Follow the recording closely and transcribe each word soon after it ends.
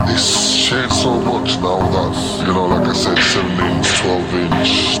changed so much now that, you know, like I said, 7-inch,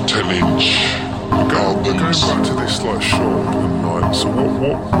 12-inch, 10-inch Going albums. back to this like shop and like, so what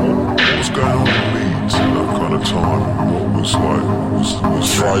was going on in Leeds in that kind of time? What was like, was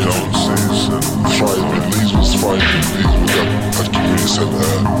there Thriving. dances and Thriving, Leeds was thriving. Leeds was at community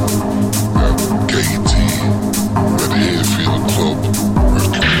centre, we had Gaiety, we had the Airfield Club, we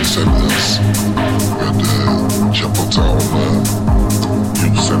had community centres, we had Chapel Town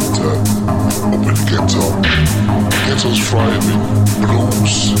Youth Centre, up in the ghetto. Ghetto's thriving,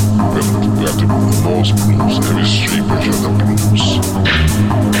 blues, we had the most blues, every street where you had the blues.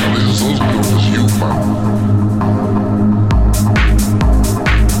 And those blues was Yootman.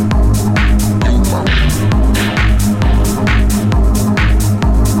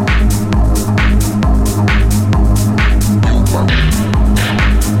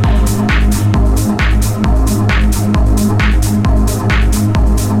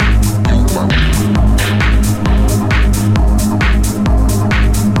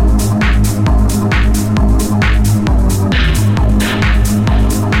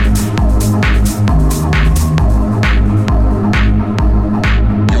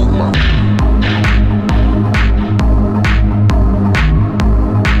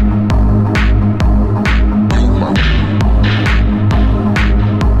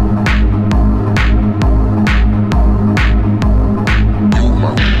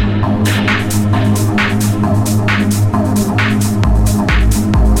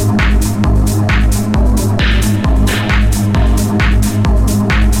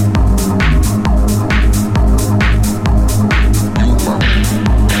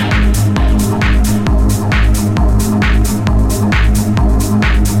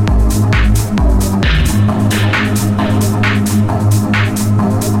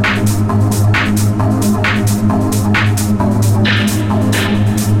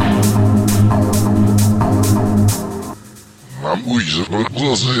 Ujze për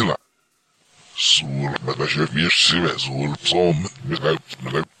glazela. Sur me ka që vjesh si me sur psom me ka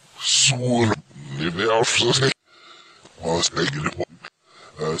sur një me afsë mas të gjene po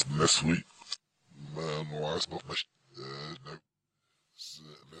me suj me as po me